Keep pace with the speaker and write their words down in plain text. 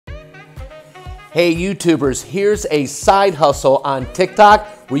Hey YouTubers, here's a side hustle on TikTok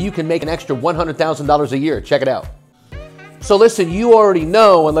where you can make an extra $100,000 a year. Check it out. So listen, you already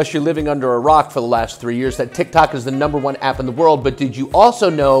know, unless you're living under a rock for the last 3 years, that TikTok is the #1 app in the world. But did you also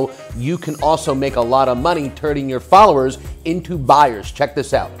know you can also make a lot of money turning your followers into buyers? Check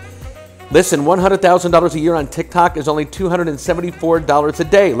this out. Listen, $100,000 a year on TikTok is only $274 a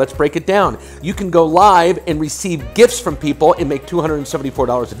day. Let's break it down. You can go live and receive gifts from people and make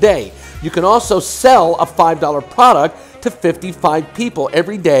 $274 a day. You can also sell a $5 product to 55 people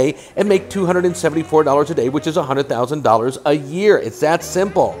every day and make $274 a day, which is $100,000 a year. It's that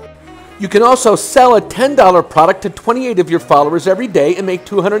simple. You can also sell a $10 product to 28 of your followers every day and make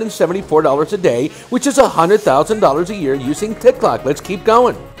 $274 a day, which is $100,000 a year using TikTok. Let's keep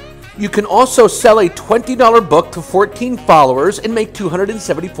going. You can also sell a $20 book to 14 followers and make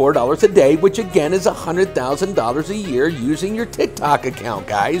 $274 a day, which again is $100,000 a year using your TikTok account,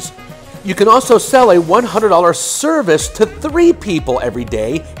 guys. You can also sell a $100 service to 3 people every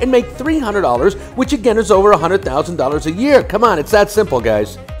day and make $300, which again is over $100,000 a year. Come on, it's that simple,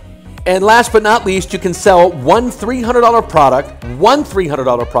 guys. And last but not least, you can sell one $300 product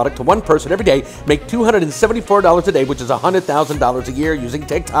to one person every day, make $274 a day, which is $100,000 a year using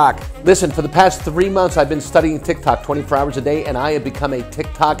TikTok. Listen, for the past 3 months, I've been studying TikTok 24 hours a day, and I have become a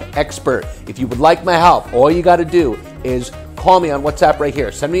TikTok expert. If you would like my help, all you got to do is call me on WhatsApp right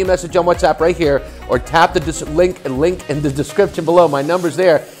here. Send me a message on WhatsApp right here, or tap the link in the description below. My number's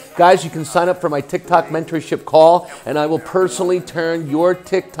there. Guys, you can sign up for my TikTok mentorship call, and I will personally turn your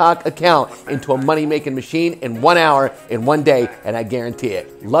TikTok account into a money-making machine in 1 hour, in 1 day, and I guarantee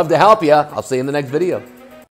it. Love to help you. I'll see you in the next video.